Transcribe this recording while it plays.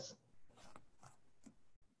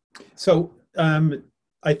So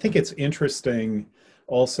I think it's interesting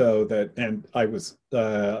also that, and I was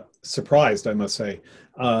surprised, I must say,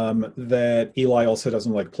 that Eli also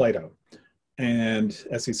doesn't like Plato. And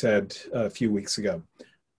as he said a few weeks ago,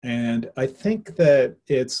 and I think that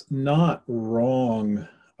it's not wrong,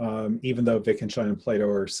 even though Wittgenstein and Plato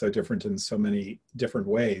are so different in so many different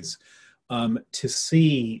ways, to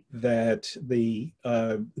see that the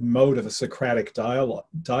mode of a Socratic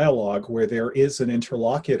dialogue where there is an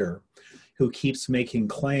interlocutor who keeps making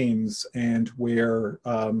claims, and where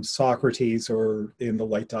Socrates, or in the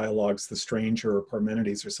light dialogues, the stranger or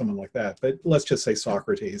Parmenides or someone like that, but let's just say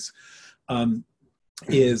Socrates, um,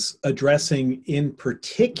 is addressing in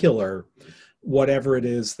particular whatever it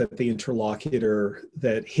is that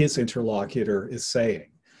his interlocutor is saying.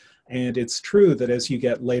 And it's true that as you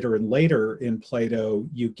get later and later in Plato,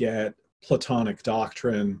 you get Platonic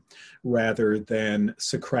doctrine rather than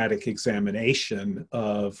Socratic examination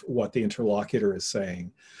of what the interlocutor is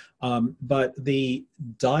saying. But the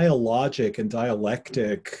dialogic and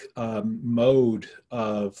dialectic mode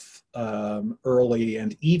of early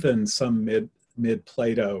and even some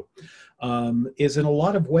mid-Plato is in a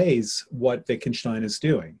lot of ways what Wittgenstein is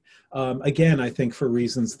doing. Again, I think for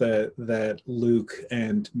reasons that Luke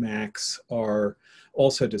and Max are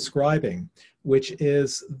also describing, which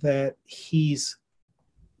is that he's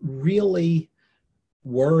really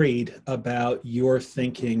worried about your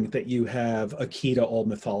thinking that you have a key to all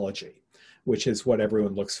mythology, which is what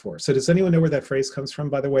everyone looks for. So does anyone know where that phrase comes from,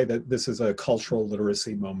 by the way, that this is a cultural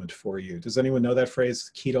literacy moment for you? Does anyone know that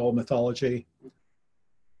phrase, key to all mythology?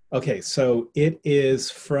 Okay, so it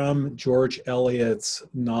is from George Eliot's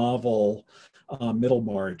novel,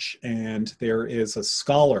 Middlemarch, and there is a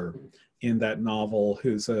scholar in that novel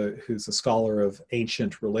who's a scholar of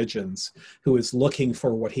ancient religions who is looking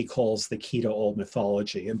for what he calls the key to all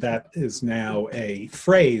mythology, and that is now a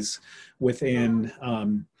phrase within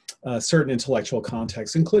certain intellectual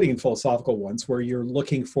contexts, including in philosophical ones, where you're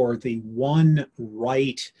looking for the one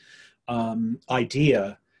right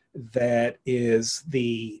idea that is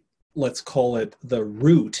the, let's call it the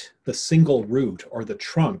root, the single root or the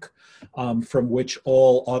trunk from which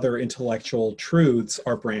all other intellectual truths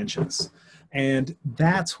are branches. And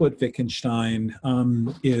that's what Wittgenstein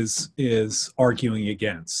is arguing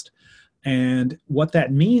against. And what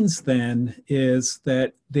that means then is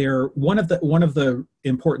that one of the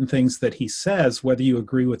important things that he says, whether you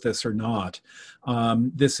agree with this or not,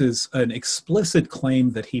 this is an explicit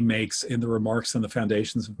claim that he makes in the Remarks on the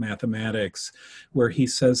Foundations of Mathematics, where he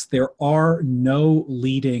says there are no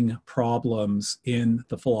leading problems in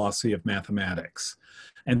the philosophy of mathematics.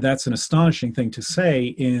 And that's an astonishing thing to say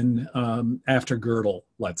in after Gödel,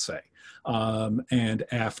 let's say. And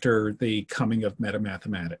after the coming of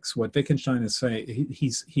metamathematics. What Wittgenstein is saying,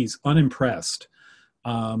 he's unimpressed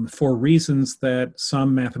for reasons that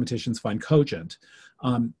some mathematicians find cogent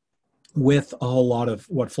with a whole lot of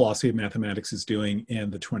what philosophy of mathematics is doing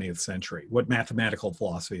in the 20th century, what mathematical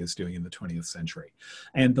philosophy is doing in the 20th century.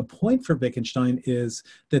 And the point for Wittgenstein is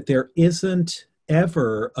that there isn't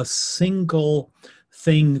ever a single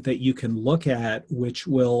thing that you can look at which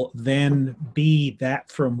will then be that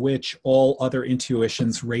from which all other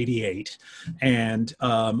intuitions radiate and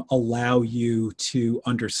allow you to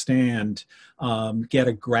understand, get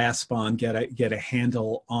a grasp on, get a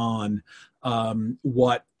handle on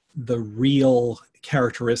what the real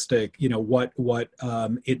characteristic, what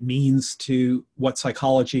it means to, what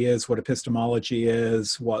psychology is, what epistemology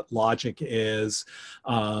is, what logic is,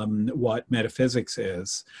 what metaphysics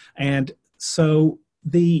is. And so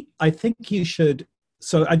I think you should,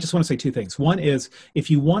 so I just want to say two things. One is, if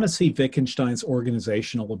you want to see Wittgenstein's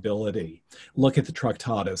organizational ability, look at the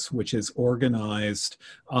Tractatus, which is organized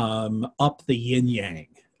up the yin-yang.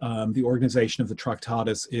 The organization of the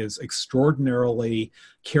Tractatus is extraordinarily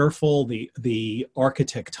careful. The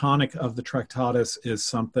architectonic of the Tractatus is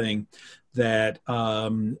something that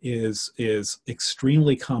is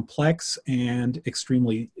extremely complex and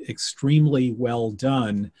extremely well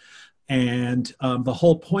done. And the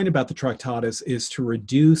whole point about the Tractatus is to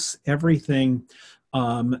reduce everything,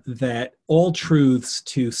 that all truths,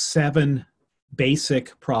 to 7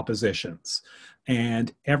 basic propositions.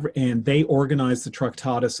 And they organize the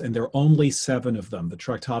Tractatus, and there are only 7 of them. The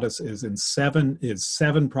Tractatus is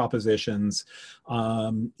seven propositions,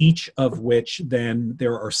 each of which then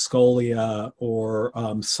there are scholia or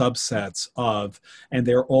subsets of, and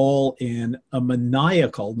they're all in a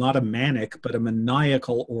maniacal, not a manic, but a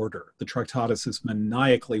maniacal order. The Tractatus is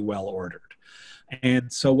maniacally well ordered.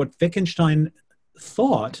 And so what Wittgenstein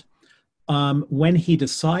thought when he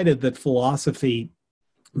decided that philosophy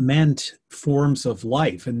meant forms of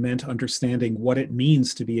life and meant understanding what it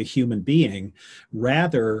means to be a human being,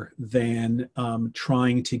 rather than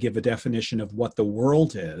trying to give a definition of what the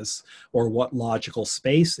world is or what logical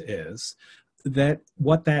space is. That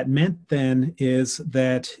what that meant then is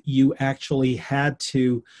that you actually had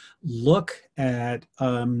to look at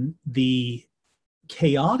the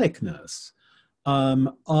chaoticness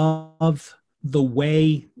of the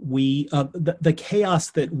way the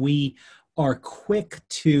chaos that we are quick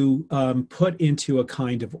to put into a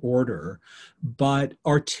kind of order, but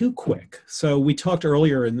are too quick. So we talked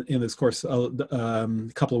earlier in this course a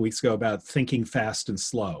couple of weeks ago about thinking fast and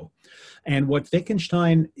slow. And what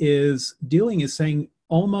Wittgenstein is doing is saying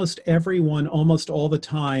almost everyone, almost all the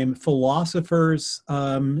time, philosophers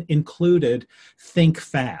included, think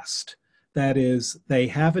fast. That is, they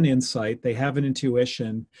have an insight, they have an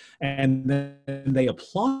intuition, and then they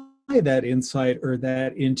apply that insight or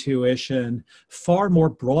that intuition far more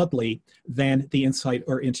broadly than the insight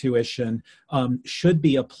or intuition should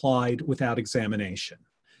be applied without examination.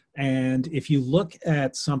 And if you look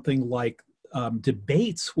at something like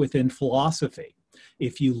debates within philosophy,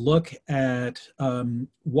 if you look at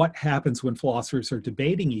what happens when philosophers are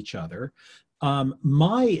debating each other,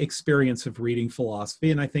 my experience of reading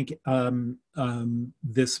philosophy, and I think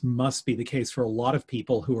this must be the case for a lot of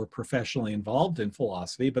people who are professionally involved in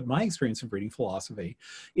philosophy, but my experience of reading philosophy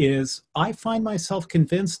is I find myself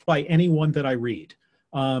convinced by anyone that I read,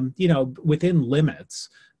 within limits.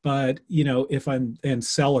 But, if I'm, and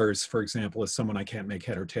Sellers, for example, is someone I can't make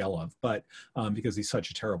head or tail of, but because he's such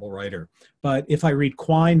a terrible writer. But if I read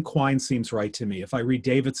Quine, Quine seems right to me. If I read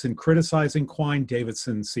Davidson criticizing Quine,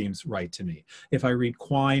 Davidson seems right to me. If I read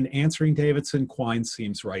Quine answering Davidson, Quine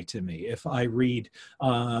seems right to me. If I read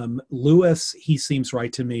Lewis, he seems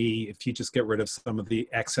right to me if you just get rid of some of the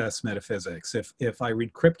excess metaphysics. If I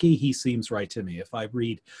read Kripke, he seems right to me. If I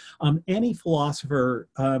read any philosopher,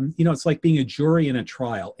 it's like being a jury in a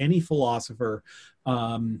trial. Any philosopher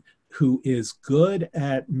who is good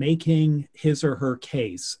at making his or her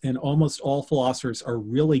case, and almost all philosophers are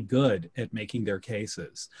really good at making their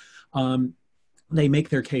cases, they make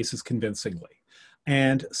their cases convincingly.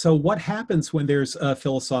 And so what happens when there's a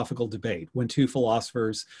philosophical debate, when two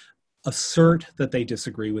philosophers assert that they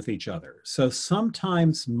disagree with each other? So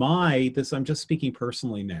sometimes I'm just speaking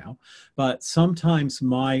personally now, but sometimes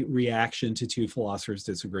my reaction to two philosophers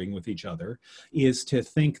disagreeing with each other is to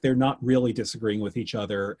think they're not really disagreeing with each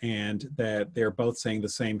other and that they're both saying the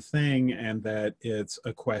same thing and that it's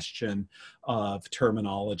a question of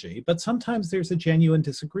terminology. But sometimes there's a genuine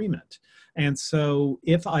disagreement. And so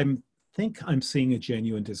if I'm seeing a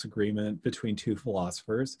genuine disagreement between two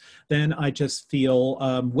philosophers, then I just feel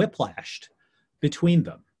whiplashed between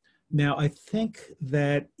them. Now, I think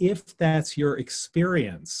that if that's your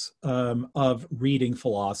experience of reading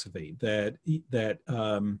philosophy, that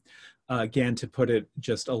again, to put it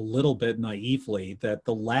just a little bit naively, that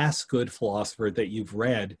the last good philosopher that you've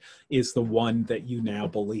read is the one that you now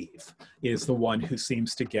believe, is the one who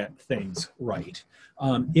seems to get things right.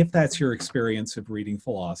 If that's your experience of reading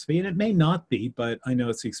philosophy, and it may not be, but I know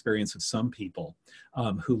it's the experience of some people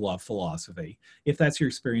who love philosophy. If that's your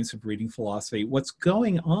experience of reading philosophy, what's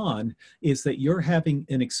going on is that you're having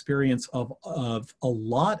an experience of a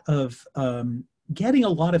lot of getting a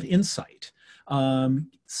lot of insight.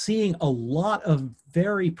 Seeing a lot of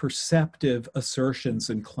very perceptive assertions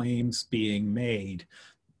and claims being made,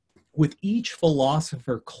 with each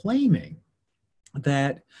philosopher claiming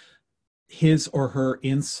that his or her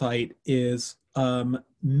insight is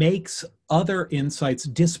makes other insights,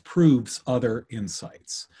 disproves other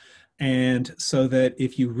insights. And so that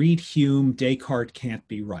if you read Hume, Descartes can't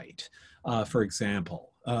be right, for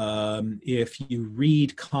example. If you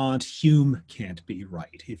read Kant, Hume can't be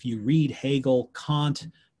right. If you read Hegel, Kant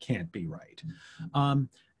can't be right.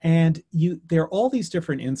 And there are all these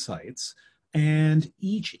different insights, and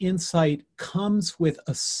each insight comes with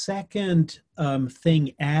a second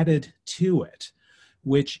thing added to it,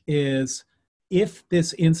 which is, if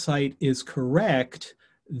this insight is correct,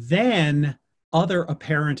 then other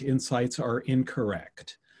apparent insights are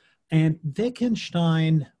incorrect. And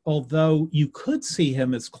Wittgenstein, although you could see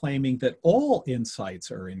him as claiming that all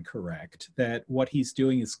insights are incorrect, that what he's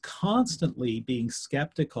doing is constantly being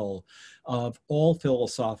skeptical of all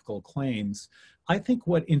philosophical claims, I think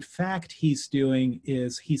what in fact he's doing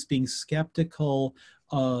is he's being skeptical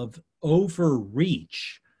of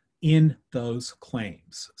overreach in those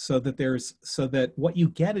claims, so that what you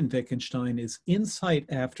get in Wittgenstein is insight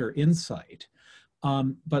after insight,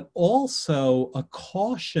 but also a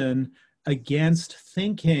caution against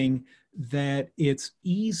thinking that it's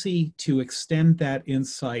easy to extend that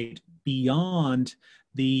insight beyond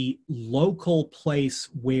the local place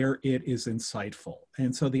where it is insightful.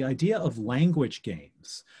 And so the idea of language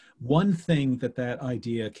games, one thing that that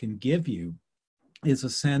idea can give you is a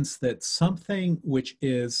sense that something which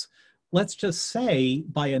is, let's just say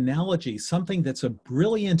by analogy, something that's a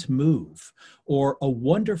brilliant move or a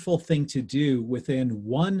wonderful thing to do within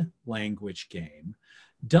one language game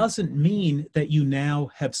doesn't mean that you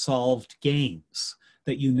now have solved games,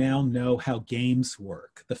 that you now know how games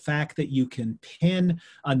work. The fact that you can pin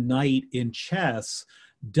a knight in chess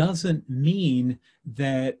doesn't mean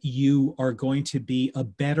that you are going to be a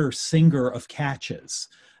better singer of catches.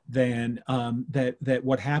 Than that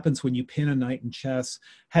what happens when you pin a knight in chess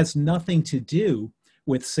has nothing to do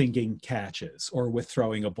with singing catches or with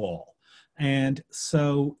throwing a ball. And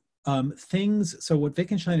so so what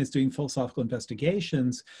Wittgenstein is doing philosophical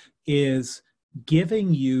investigations is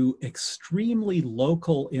giving you extremely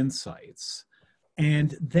local insights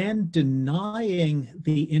and then denying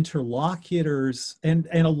the interlocutors, and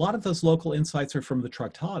a lot of those local insights are from the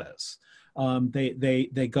Tractatus.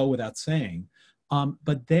 They go without saying.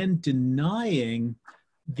 But then denying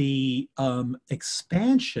the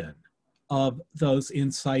expansion of those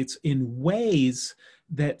insights in ways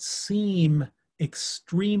that seem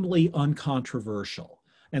extremely uncontroversial.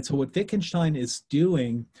 And so what Wittgenstein is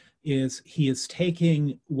doing is he is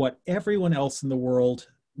taking what everyone else in the world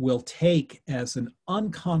will take as an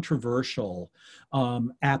uncontroversial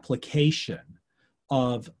application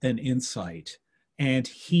of an insight, and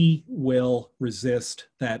he will resist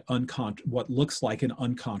that what looks like an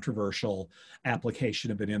uncontroversial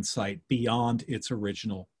application of an insight beyond its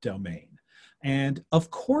original domain. And of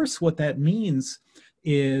course, what that means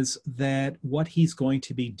is that what he's going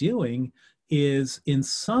to be doing is in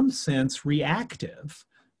some sense reactive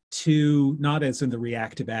to, not as in the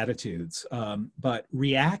reactive attitudes, but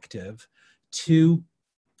reactive to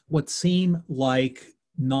what seem like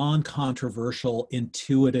non-controversial,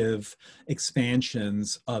 intuitive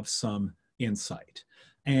expansions of some insight.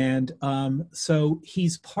 And so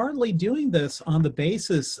he's partly doing this on the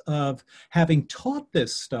basis of having taught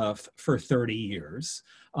this stuff for 30 years,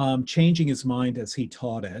 changing his mind as he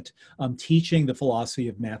taught it, teaching the philosophy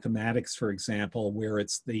of mathematics, for example,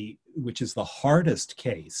 which is the hardest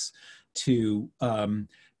case to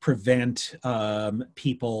prevent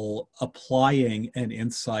people applying an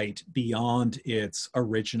insight beyond its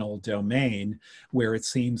original domain, where it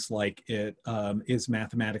seems like it is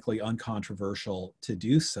mathematically uncontroversial to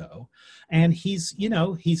do so. And he's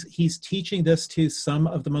teaching this to some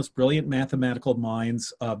of the most brilliant mathematical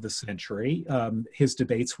minds of the century. His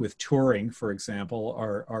debates with Turing, for example,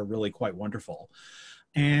 are really quite wonderful.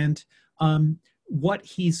 And what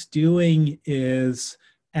he's doing is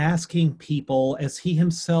asking people, as he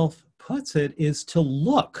himself puts it, is to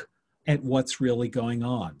look at what's really going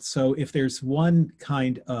on. So if there's one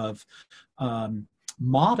kind of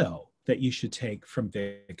motto that you should take from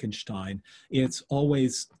Wittgenstein, it's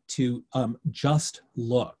always to just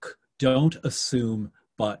look. Don't assume,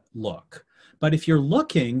 but look. But if you're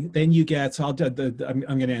looking, then you get, so I'm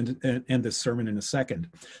going to end this sermon in a second.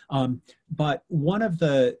 But one of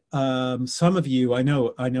the, some of you, I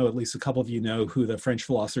know at least a couple of you know who the French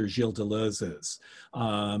philosopher Gilles Deleuze is.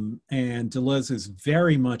 And Deleuze is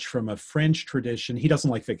very much from a French tradition. He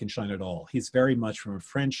doesn't like Wittgenstein at all. He's very much from a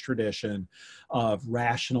French tradition of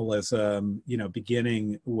rationalism,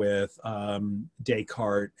 beginning with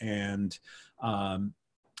Descartes and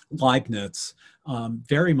Leibniz,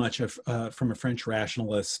 very much from a French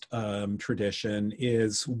rationalist tradition,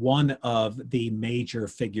 is one of the major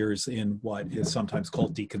figures in what is sometimes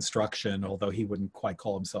called deconstruction, although he wouldn't quite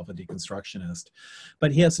call himself a deconstructionist.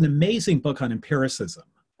 But he has an amazing book on empiricism.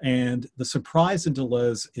 And the surprise in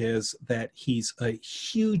Deleuze is that he's a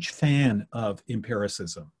huge fan of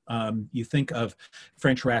empiricism. You think of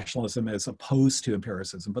French rationalism as opposed to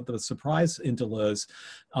empiricism, but the surprise in Deleuze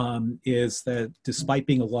is that despite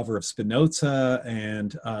being a lover of Spinoza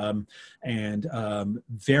and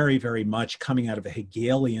very, very much coming out of a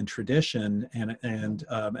Hegelian tradition and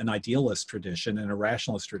an idealist tradition and a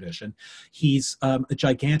rationalist tradition, he's a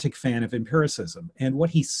gigantic fan of empiricism. And what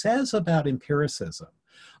he says about empiricism,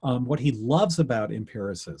 what he loves about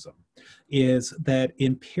empiricism, is that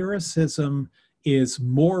empiricism is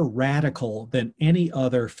more radical than any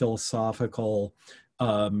other philosophical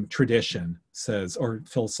tradition, says, or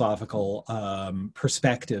philosophical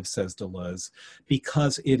perspective, says Deleuze,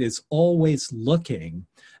 because it is always looking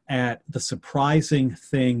at the surprising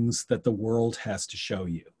things that the world has to show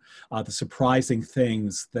you. The surprising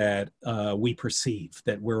things that we perceive,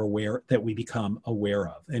 that we're aware, that we become aware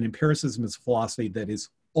of. And empiricism is a philosophy that is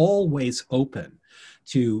always open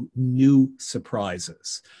to new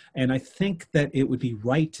surprises. And I think that it would be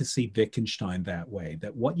right to see Wittgenstein that way,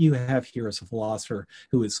 that what you have here is a philosopher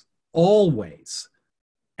who is always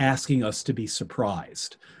asking us to be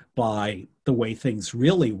surprised by the way things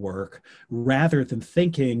really work, rather than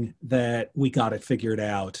thinking that we got it figured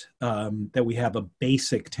out, that we have a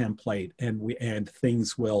basic template and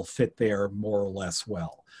things will fit there more or less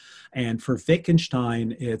well. And for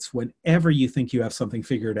Wittgenstein, it's whenever you think you have something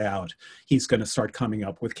figured out, he's going to start coming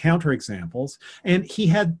up with counterexamples. And he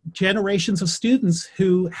had generations of students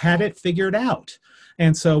who had it figured out.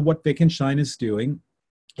 And so what Wittgenstein is doing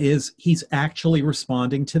is he's actually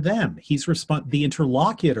responding to them. The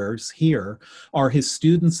interlocutors here are his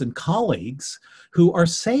students and colleagues who are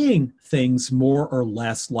saying things more or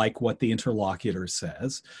less like what the interlocutor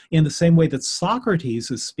says, in the same way that Socrates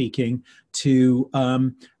is speaking to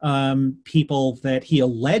people that he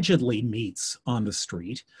allegedly meets on the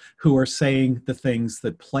street, who are saying the things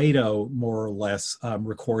that Plato more or less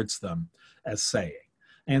records them as saying.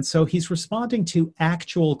 And so he's responding to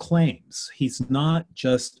actual claims. He's not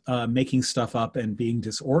just making stuff up and being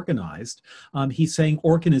disorganized. He's saying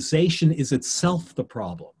organization is itself the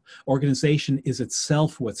problem. Organization is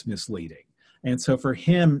itself what's misleading. And so for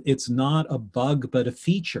him, it's not a bug, but a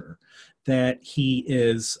feature that he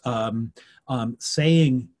is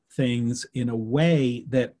saying things in a way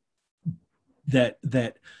that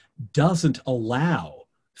doesn't allow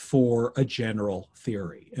for a general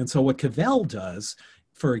theory. And so what Cavell does,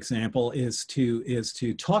 for example, is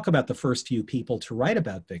to talk about the first few people to write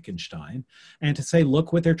about Wittgenstein and to say,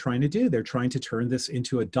 look what they're trying to do. They're trying to turn this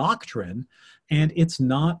into a doctrine, and it's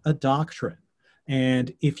not a doctrine.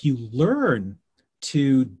 And if you learn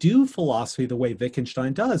to do philosophy the way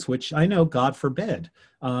Wittgenstein does, which I know, God forbid,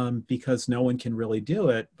 because no one can really do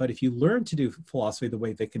it, but if you learn to do philosophy the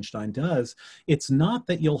way Wittgenstein does, it's not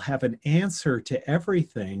that you'll have an answer to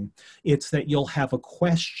everything, it's that you'll have a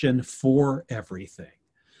question for everything.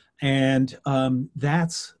 And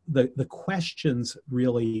that's the questions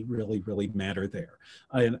really, really, really matter there.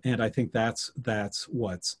 And I think that's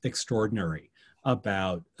what's extraordinary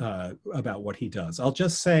about what he does. I'll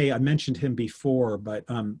just say, I mentioned him before, but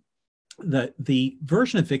the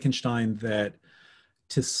version of Wittgenstein that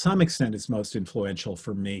to some extent is most influential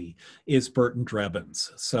for me is Burton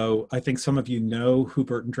Drebin's. So I think some of you know who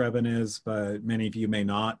Burton Drebin is, but many of you may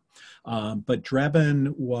not. But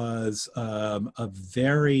Drebin was a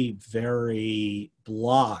very, very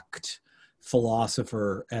blocked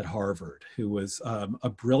philosopher at Harvard who was a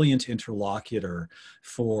brilliant interlocutor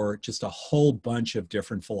for just a whole bunch of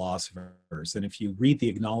different philosophers. And if you read the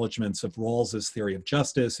acknowledgments of Rawls's theory of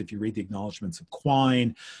justice, if you read the acknowledgments of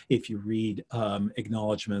Quine, if you read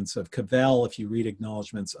acknowledgments of Cavell, if you read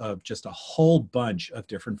acknowledgments of just a whole bunch of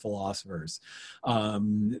different philosophers,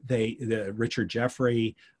 Richard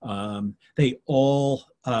Jeffrey, they all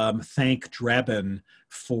thank Drebin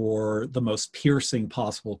for the most piercing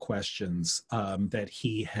possible questions that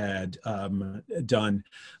he had done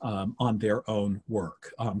on their own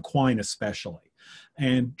work, Quine especially.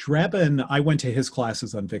 And Drebin, I went to his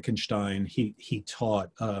classes on Wittgenstein. He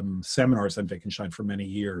taught seminars on Wittgenstein for many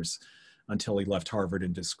years until he left Harvard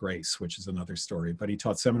in disgrace, which is another story. But he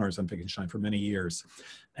taught seminars on Wittgenstein for many years.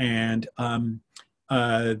 And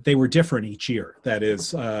they were different each year. That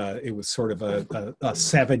is, it was sort of a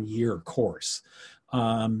 7-year course.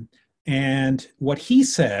 And what he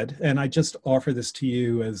said, and I just offer this to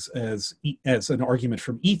you as an argument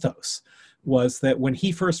from ethos, was that when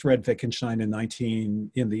he first read Wittgenstein in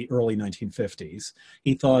the early 1950s,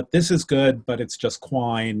 he thought, this is good, but it's just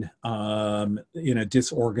Quine in a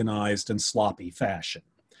disorganized and sloppy fashion.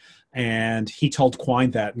 And he told Quine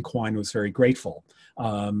that, and Quine was very grateful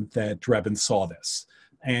that Drebin saw this.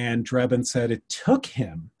 And Drebin said it took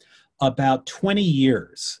him about 20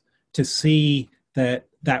 years to see that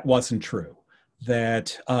that wasn't true,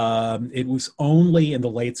 that it was only in the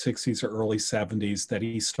late 60s or early 70s that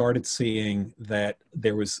he started seeing that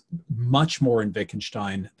there was much more in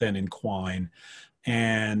Wittgenstein than in Quine,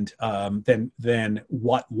 and than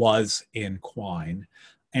what was in Quine.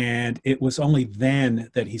 And it was only then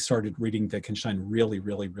that he started reading Wittgenstein really,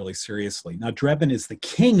 really, really seriously. Now, Drebin is the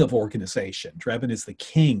king of organization. Drebin is the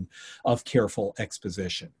king of careful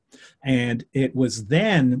exposition. And it was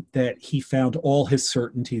then that he found all his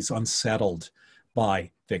certainties unsettled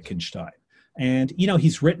by Wittgenstein. And, you know,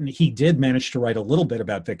 he did manage to write a little bit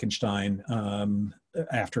about Wittgenstein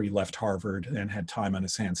after he left Harvard and had time on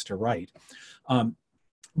his hands to write.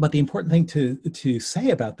 But the important thing to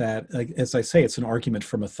say about that, as I say, it's an argument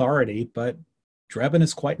from authority, but Drebin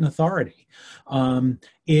is quite an authority,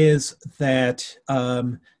 is that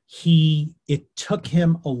it took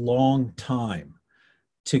him a long time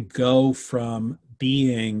to go from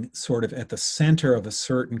being sort of at the center of a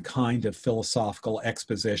certain kind of philosophical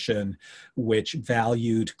exposition, which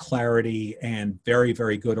valued clarity and very,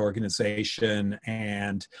 very good organization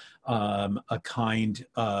and a kind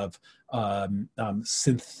of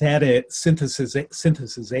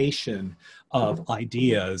synthesization of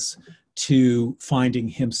ideas, to finding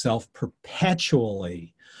himself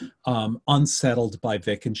perpetually unsettled by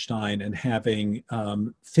Wittgenstein and having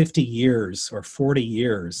 50 years or 40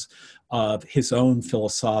 years of his own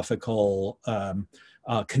philosophical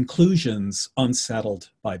conclusions unsettled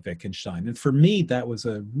by Wittgenstein. And for me, that was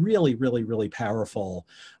a really, really, really powerful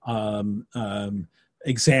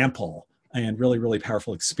example and really, really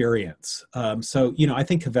powerful experience. So, I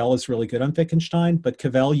think Cavell is really good on Wittgenstein, but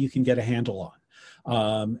Cavell you can get a handle on.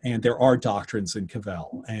 And there are doctrines in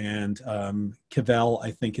Cavell. And Cavell,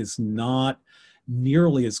 I think, is not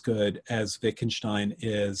nearly as good as Wittgenstein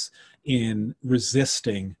is in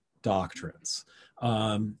resisting doctrines.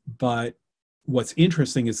 But what's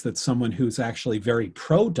interesting is that someone who's actually very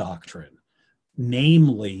pro-doctrine,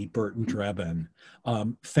 namely Burton Drebin,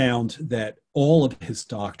 found that all of his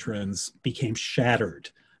doctrines became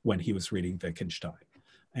shattered when he was reading Wittgenstein.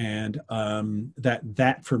 And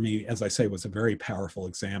that for me, as I say, was a very powerful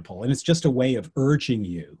example. And it's just a way of urging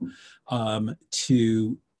you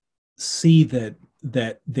to see that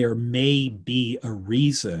there may be a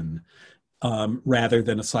reason rather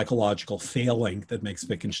than a psychological failing that makes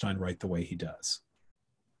Wittgenstein write the way he does.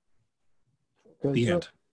 Okay, The end.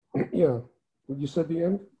 Yeah. You said the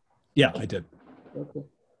end? Yeah, I did. Okay.